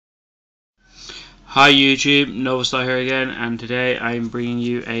Hi YouTube, Novastar here again, and today I'm bringing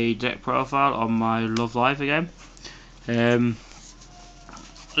you a deck profile on my Love Live again. It's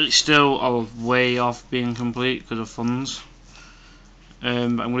still way off being complete because of funds, but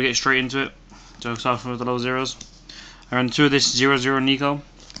I'm going to get straight into it. So start with the low zeros. I run two of this 0-0 Nico,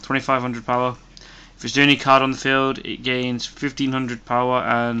 2500 power. If it's the only card on the field, it gains 1500 power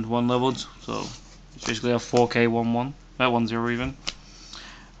and 1 leveled, so it's basically a 4k 1-1, 1-0 even.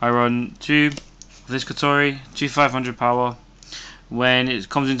 I run two this Kotori, 2500 power. When it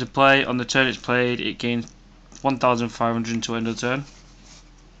comes into play, on the turn it's played, it gains 1500 until end of the turn.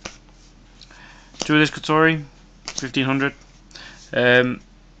 Two of this Kotori, 1500.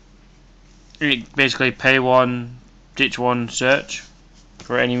 It basically pay one, ditch one, search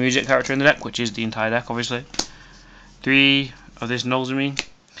for any music character in the deck, which is the entire deck obviously. Three of this Nozumi,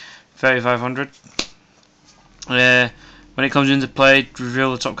 3500. When it comes into play,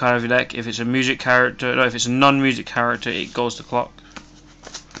 reveal the top card of your deck. If it's a music character, no, if it's a non-music character, it goes to clock.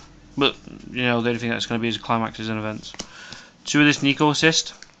 But you know, the only thing that's going to be is climaxes and events. Two of this Nico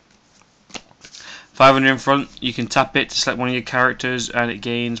assist, 500 in front. You can tap it to select one of your characters, and it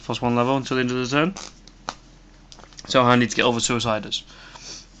gains +1 level until the end of the turn. So handy to get over Suiciders.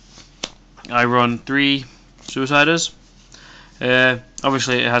 I run three Suiciders.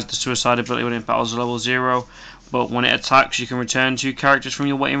 Obviously, it has the Suicide ability when it battles level 0. But when it attacks, you can return 2 characters from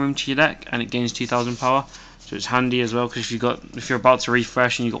your waiting room to your deck, and it gains 2000 power. So it's handy as well, because if you're about to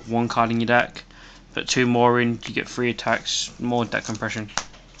refresh and you've got 1 card in your deck, put 2 more in, you get 3 attacks, more deck compression.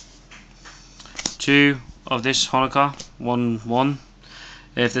 2 of this Honoka, 1-1.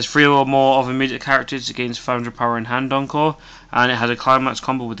 If there's 3 or more of immediate characters, it gains 500 power in hand encore, and it has a climax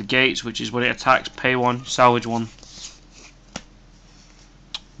combo with the gates, which is when it attacks, pay 1, salvage 1.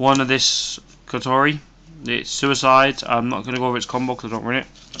 1 of this Kotori. It's Suicide. I'm not going to go over its combo because I don't run it.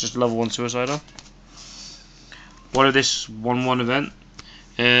 It's just level 1 Suicider. One of this 1-1 event.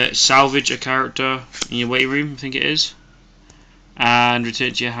 Salvage a character in your waiting room, I think it is. And return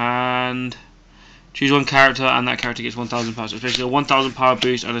it to your hand. Choose one character and that character gets 1000 power. So it's basically a 1000 power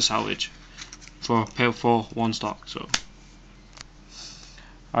boost and a salvage for 1 stock. So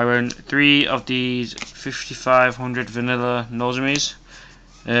I run 3 of these 5500 vanilla Nozumis.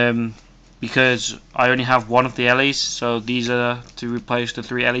 Because I only have 1 of the Ellies, so these are to replace the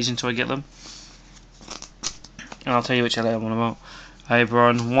 3 Ellies until I get them. And I'll tell you which Ellie I'm on about. I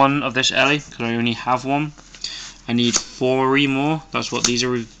run 1 of this Ellie, because I only have 1. I need 4 more, that's what these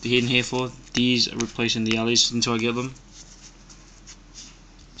are in here for. These are replacing the Ellies until I get them.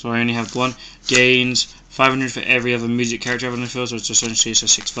 So I only have 1. Gains 500 for every other music character I have on the field, so it's essentially a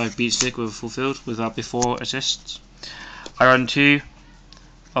 6/5 beat stick with a full field, without before assists. I run 2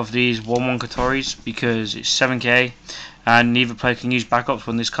 of these 1-1 Kotoris because it's 7k and neither player can use backups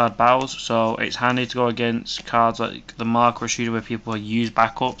when this card battles, so it's handy to go against cards like the Mark or Shooter where people use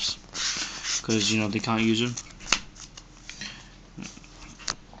backups because you know they can't use them.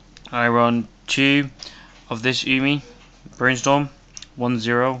 I run 2 of this Umi Brainstorm,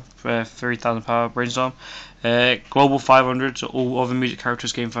 1-0 for 3000 power Brainstorm. Global 500, so all other music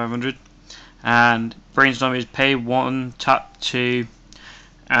characters gain 500, and Brainstorm is pay 1, tap 2,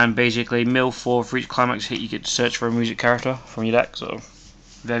 and basically mill 4 for each climax hit. You get to search for a music character from your deck, so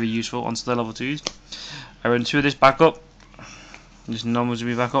very useful onto the level 2s. I run 2 of this backup. This normal to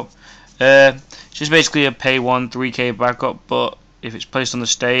be backup. It's just basically a pay 1 3k backup, but if it's placed on the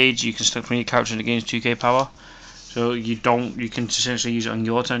stage, you can select one of your characters and it gains 2k power. So you can essentially use it on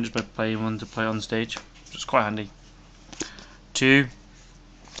your turn just by playing one to play on stage. So it's quite handy. 2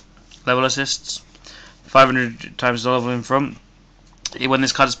 level assists, 500 times the level in front. When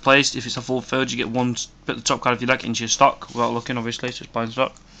this card is placed, if it's a full field, you get 1, put the top card of your deck into your stock without looking, obviously, so it's blind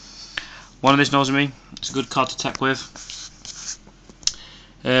stock. 1 of this Nozumi, it's a good card to attack with.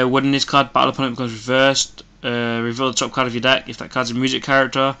 When this card battle opponent becomes reversed, reveal the top card of your deck. If that card's a music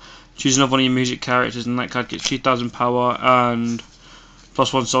character, choose another one of your music characters, and that card gets 2000 power and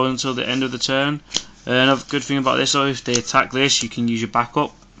 +1 soul until the end of the turn. Another good thing about this, though, if they attack this, you can use your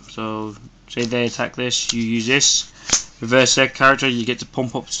backup. So, say they attack this, you use this. Reverse their character, you get to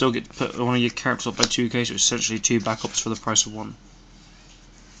pump up, still get to put one of your characters up by 2k, so it's essentially 2 backups for the price of 1.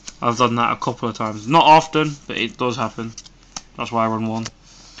 I've done that a couple of times. Not often, but it does happen. That's why I run 1.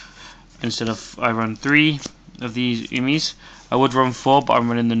 Instead of, I run 3 of these Umis. I would run 4, but I'm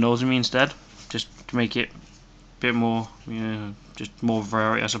running the Nozumi instead, just to make it a bit more, you know, just more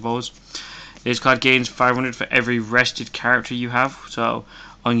variety, I suppose. This card gains 500 for every rested character you have, so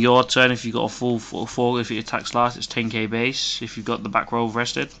on your turn, if you've got a full 4, if it attacks last, it's 10k base if you've got the back row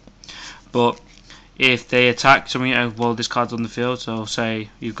rested. But if they attack something, well, this card's on the field, so say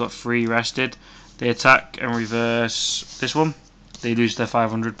you've got 3 rested, they attack and reverse this one, they lose their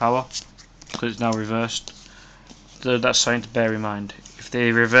 500 power because it's now reversed. So that's something to bear in mind. If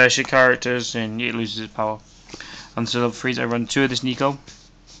they reverse your characters, then it loses its power. And so level 3, I run 2 of this Nico.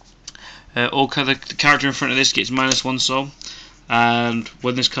 The character in front of this gets -1 soul, and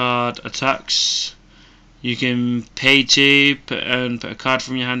when this card attacks, you can pay 2 and put a card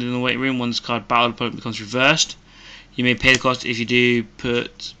from your hand in the waiting room. Once card battle opponent becomes reversed, you may pay the cost. If you do,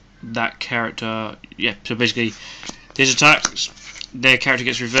 put that character. Yeah, so basically, this attacks, their character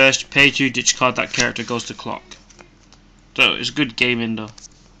gets reversed. Pay 2, ditch card, that character goes to clock. So it's a good game in though.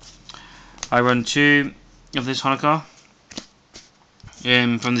 I run 2 of this Honoka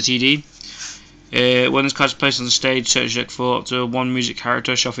from the TD. When this card is placed on the stage, search your deck for up to 1 music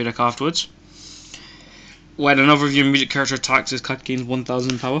character, shuffle your deck afterwards. When another of your music character attacks, this card gains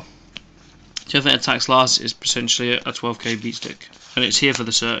 1000 power. So if it attacks last, it's essentially a 12k beat stick. And it's here for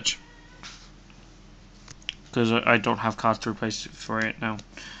the search, because I don't have cards to replace it for it now.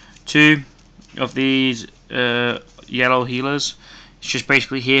 2 of these yellow healers. It's just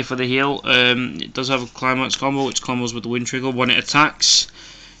basically here for the heal. It does have a climax combo, which combos with the wind trigger. When it attacks,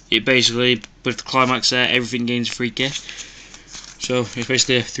 it basically, with the climax there, everything gains 3k. So it's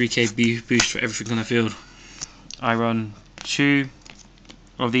basically a 3k boost for everything on the field. I run 2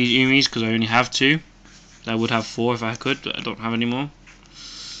 of these Umis because I only have 2. I would have 4 if I could, but I don't have any more.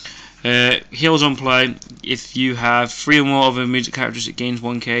 Heals on play. If you have 3 or more other music characters, it gains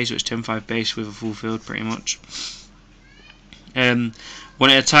 1k, so it's 10-5 base with a full field pretty much. When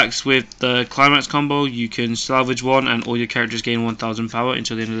it attacks with the climax combo, you can salvage 1 and all your characters gain 1000 power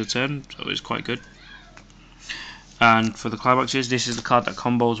until the end of the turn, so it's quite good. And for the climaxes, this is the card that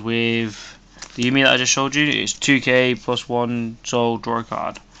combos with the Yumi that I just showed you. It's 2k plus 1 soul, draw a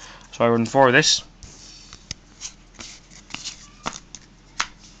card. So I run 4 of this.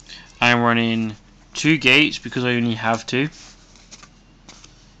 I'm running 2 gates because I only have 2.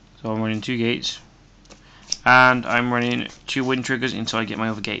 So I'm running 2 gates. And I'm running 2 wind triggers until I get my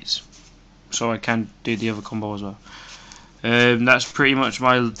other gates, so I can do the other combo as well. That's pretty much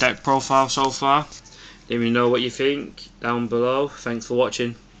my deck profile so far. Let me know what you think down below. Thanks for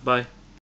watching. Bye.